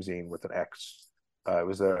Extreme Zine with an X. It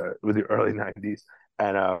was with the early '90s,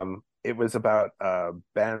 and it was about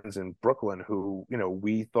bands in Brooklyn who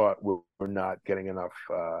we thought were not getting enough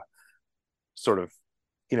sort of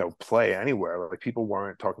play anywhere. Like people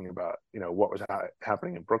weren't talking about what was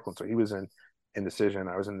happening in Brooklyn. So he was in Indecision.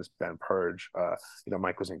 I was in this band Purge.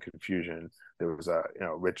 Mike was in Confusion. There was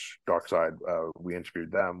Rich Darkside. We interviewed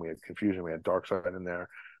them. We had Confusion. We had Darkside in there.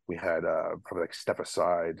 We had probably like Step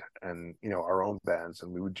Aside and our own bands,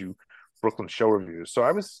 and we would do Brooklyn show reviews. So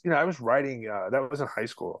I was writing. That was in high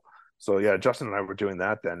school. So yeah, Justin and I were doing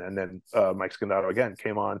that then, and then Mike Scandato again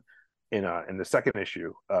came on in the second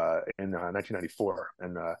issue in 1994,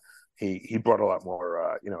 and he brought a lot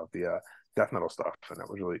more of the death metal stuff, and that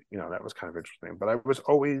was really that was kind of interesting. But I was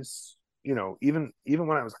always even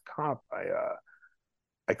when I was a cop, I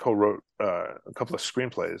co-wrote a couple of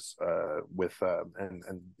screenplays with and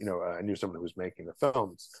I knew someone who was making the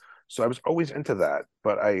films, so I was always into that.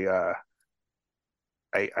 But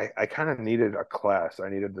I kind of needed a class. I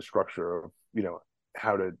needed the structure of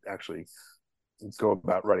how to actually go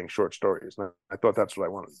about writing short stories. And I thought that's what I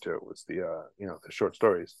wanted to do was the short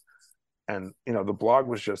stories. And the blog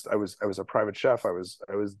was just I was a private chef. I was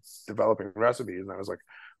developing recipes, and I was like,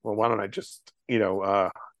 well, why don't I just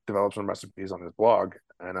develop some recipes on this blog?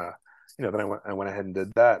 And then I went ahead and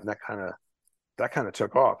did that, and that kind of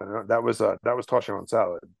took off. And that was Tossing on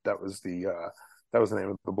Salad. That was the name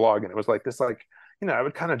of the blog, and it was like this I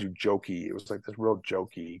would kind of do jokey. It was like this real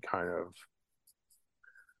jokey kind of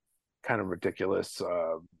ridiculous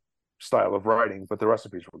style of writing, but the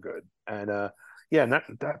recipes were good. And yeah, and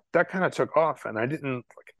that kind of took off. And I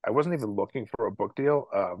wasn't even looking for a book deal,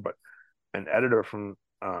 but an editor from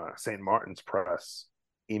St. Martin's Press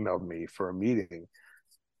emailed me for a meeting,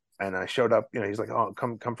 and I showed up. He's like, "Oh,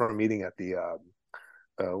 come for a meeting at the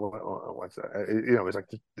what's that? It was like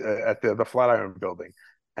at the Flatiron Building,"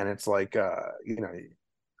 and it's like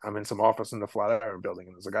I'm in some office in the Flatiron Building,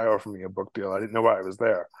 and there's a guy offering me a book deal. I didn't know why I was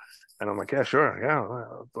there, and I'm like, "Yeah, sure, yeah,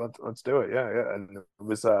 let's do it, yeah." And it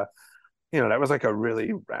was that was like a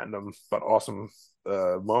really random but awesome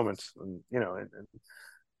moment, and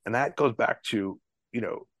that goes back to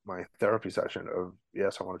my therapy session of,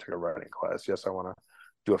 yes, I want to take a writing class, yes, I want to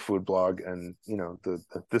do a food blog, and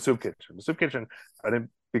the soup kitchen. The soup kitchen, I didn't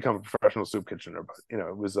become a professional soup kitchener, but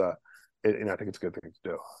it was I think it's a good thing to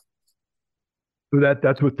do. So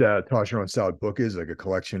that's what the Toss Your Own Salad book is, like a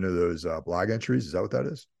collection of those blog entries. Is that what that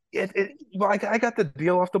is? Well, I got the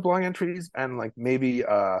deal off the blog entries, and like maybe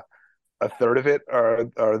a third of it are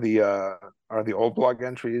the old blog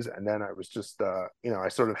entries, and then I was just I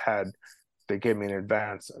sort of had, they gave me an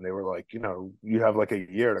advance, and they were like, you have like a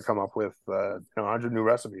year to come up with 100 new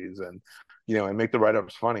recipes, and and make the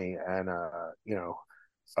write-ups funny, and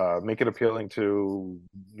make it appealing to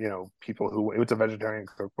people who, it's a vegetarian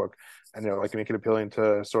cookbook, and like make it appealing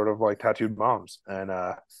to sort of like tattooed moms, and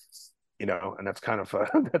and that's kind of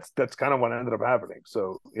that's kind of what ended up happening.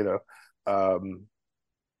 So um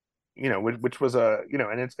which was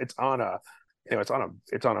and it's on a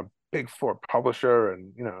it's on a big four publisher,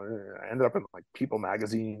 and I ended up in like People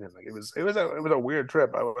magazine, and like it was a weird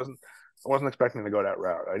trip. I wasn't expecting to go that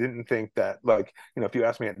route. I didn't think that, like, if you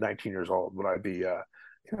asked me at 19 years old, would I be a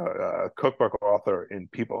cookbook author in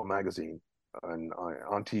People magazine on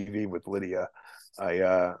TV with Lydia,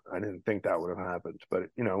 I didn't think that would have happened. But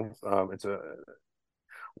it's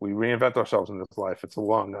we reinvent ourselves in this life. It's a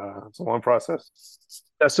long process.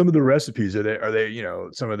 Now, some of the recipes are they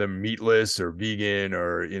some of them meatless or vegan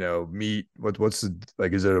or meat? What's the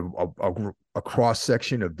like? Is it a cross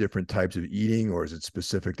section of different types of eating, or is it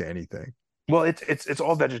specific to anything? Well, it's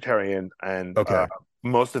all vegetarian, and Okay,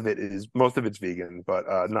 most of it's vegan,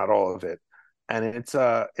 but not all of it. And it's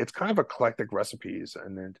kind of eclectic recipes,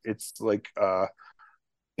 and it's like I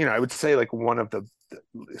would say like one of the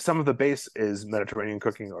some of the base is Mediterranean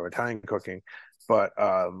cooking or Italian cooking, but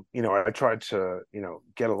I tried to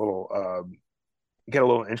get a little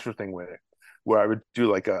interesting with it, where I would do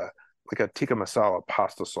like a tikka masala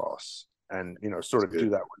pasta sauce, and sort that's of do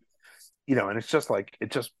good. that with and it's just like it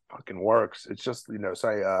just fucking works. It's just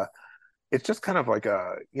say it's just kind of like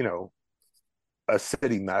a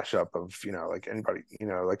city mashup of like anybody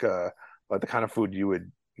like the kind of food you would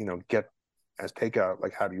get as takeout.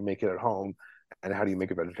 Like how do you make it at home, and how do you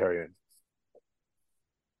make it vegetarian?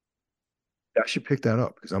 I should pick that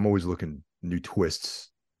up because I'm always looking new twists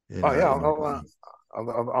Oh yeah, in my cooking.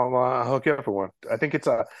 I'll hook you up for one. I think it's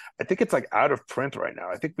like out of print right now.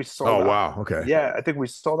 I think we sold Oh out. wow, okay, Yeah, I think we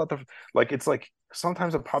sold out like it's like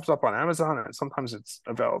sometimes it pops up on Amazon and sometimes it's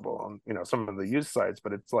available on some of the used sites,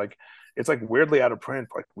 but it's like weirdly out of print.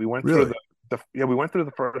 Like we went through really? we went through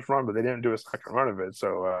the first run, but they didn't do a second run of it.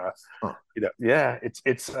 So Huh. yeah,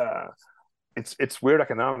 it's weird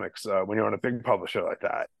economics when you're on a big publisher like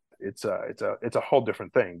that. It's a whole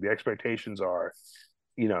different thing. The expectations are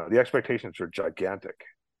gigantic.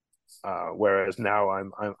 Whereas now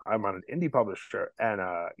I'm on an indie publisher, and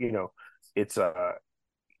it's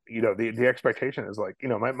the expectation is like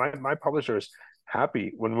my publisher is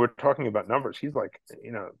happy when we're talking about numbers. He's like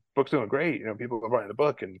book's doing great. People are buying the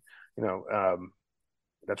book, and you know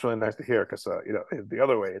that's really nice to hear because the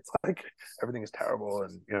other way it's like everything is terrible,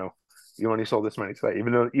 and you only sold this many today,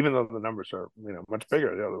 even though the numbers are much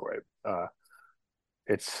bigger the other way.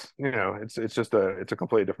 It's just it's a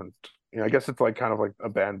completely different. I guess it's like kind of like a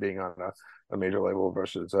band being on a major label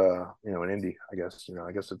versus an indie. I guess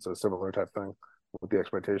it's a similar type thing with the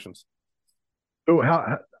expectations. Oh,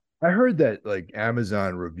 how I heard that like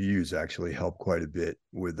Amazon reviews actually help quite a bit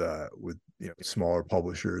with smaller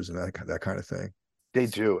publishers and that kind of thing. They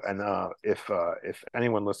do, and if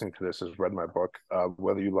anyone listening to this has read my book,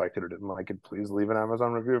 whether you liked it or didn't like it, please leave an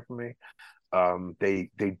Amazon review for me. They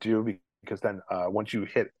do, because then once you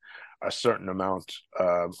hit a certain amount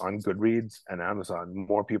on Goodreads and Amazon,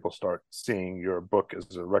 more people start seeing your book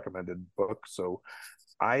as a recommended book. So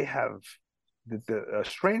I have the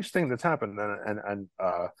strange thing that's happened, and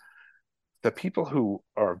the people who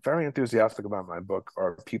are very enthusiastic about my book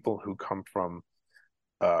are people who come from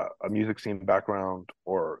a music scene background,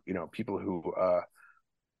 or people who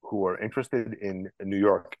are interested in New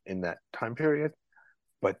York in that time period,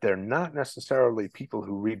 but they're not necessarily people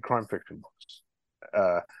who read crime fiction books.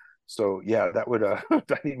 So yeah, that would I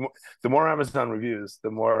need more, the more Amazon reviews,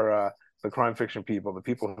 the more the crime fiction people, the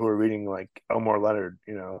people who are reading like Elmore Leonard,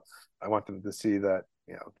 I want them to see that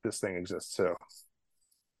this thing exists too.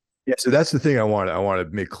 Yeah, so that's the thing I want to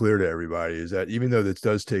make clear to everybody is that even though this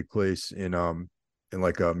does take place in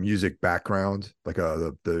like a music background, like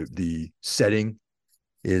the setting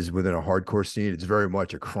is within a hardcore scene, it's very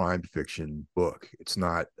much a crime fiction book. It's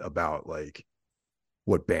not about like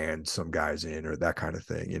what band some guys in or that kind of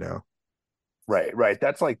thing. Right, right.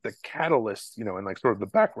 That's like the catalyst, and like sort of the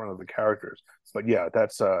background of the characters. But yeah,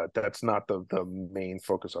 that's not the main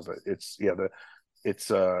focus of it.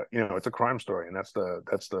 It's a crime story, and that's the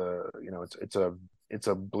it's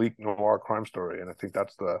a bleak noir crime story, and I think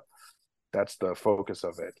that's the focus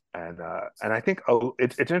of it. And I think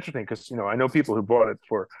it's interesting because I know people who bought it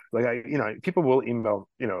for like people will email,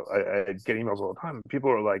 I get emails all the time. People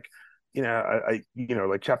are like, like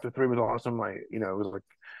chapter 3 was awesome. Like it was like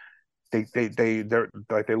they're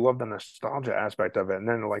like they love the nostalgia aspect of it, and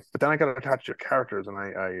then like, but then I got to attach your characters, and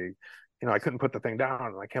I couldn't put the thing down,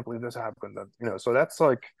 and I can't believe this happened. And, so that's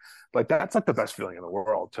that's like the best feeling in the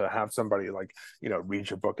world to have somebody like read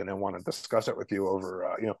your book and then want to discuss it with you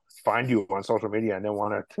over find you on social media and then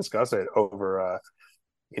want to discuss it over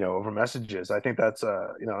over messages. I think that's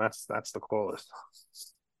the coolest.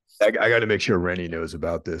 I got to make sure Rennie knows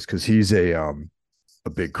about this because he's a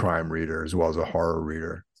big crime reader as well as a horror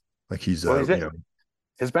reader. Like he's Well,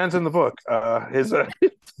 his band's in the book. His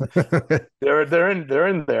they're in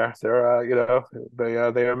there. They're they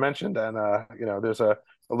are mentioned, and there's a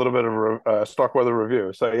little bit of a Starkweather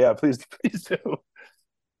review. So yeah, please do.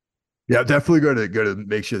 Yeah, definitely going to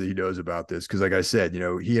make sure that he knows about this because, like I said,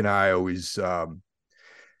 he and I always,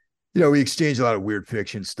 we exchange a lot of weird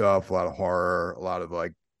fiction stuff, a lot of horror, a lot of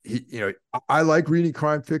like I like reading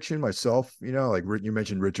crime fiction myself, like you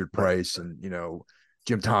mentioned Richard Right. Price and,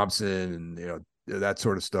 Jim Thompson and, that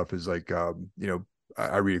sort of stuff is like,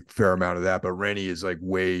 I read a fair amount of that, but Rennie is like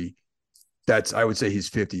I would say he's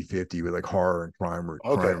 50-50 with like horror and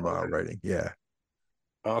Okay. writing. Yeah.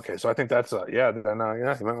 Okay. So I think that's yeah. Then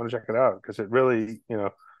yeah, you might want to check it out because it really,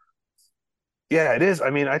 yeah, it is. I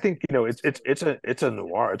mean, I think it's a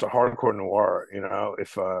noir. It's a hardcore noir.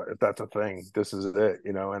 If that's a thing, this is it.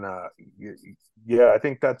 And yeah, I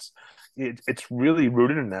think it's really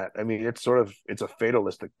rooted in that. I mean, it's a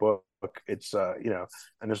fatalistic book. It's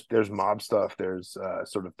and there's mob stuff. There's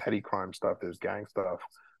sort of petty crime stuff. There's gang stuff.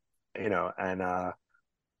 And I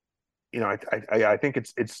think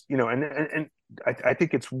it's and I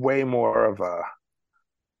think it's way more of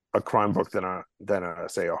a crime book than a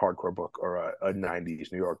say a hardcore book or a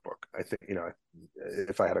 90s New York book. I think,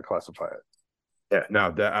 if I had to classify it. Yeah,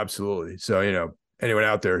 no, that absolutely. So, anyone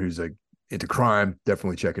out there who's like into crime,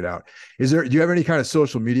 definitely check it out. Do you have any kind of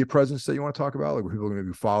social media presence that you want to talk about? Like where people can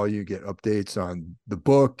maybe follow you, get updates on the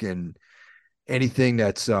book and anything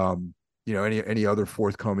that's any other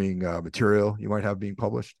forthcoming material you might have being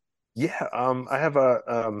published? Yeah, I have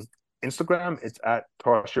a Instagram. It's at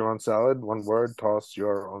toss your own salad, one word, toss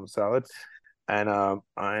your own salad. And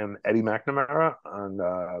I am Eddie McNamara on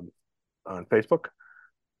Facebook.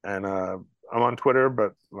 And I'm on Twitter,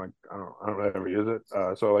 but like I don't really ever use it.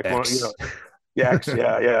 So like X. yeah, X,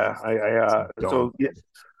 yeah, yeah. Dumb. So yeah,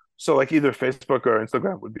 so like either Facebook or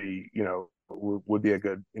Instagram would be a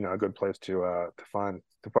good place to find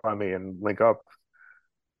me and link up.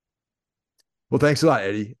 Well, thanks a lot,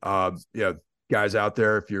 Eddie. Yeah, guys out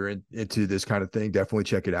there, if you're into this kind of thing, definitely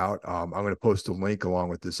check it out. I'm going to post a link along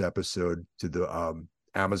with this episode to the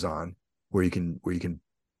Amazon where you can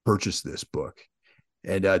purchase this book,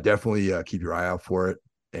 and definitely keep your eye out for it.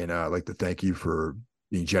 And I'd like to thank you for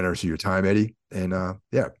being generous of your time, Eddie. And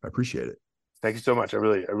yeah, I appreciate it. Thank you so much. I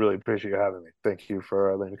really appreciate you having me. Thank you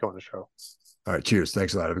for letting me come on the show. All right, cheers.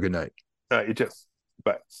 Thanks a lot. Have a good night. You too.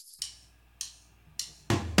 Bye.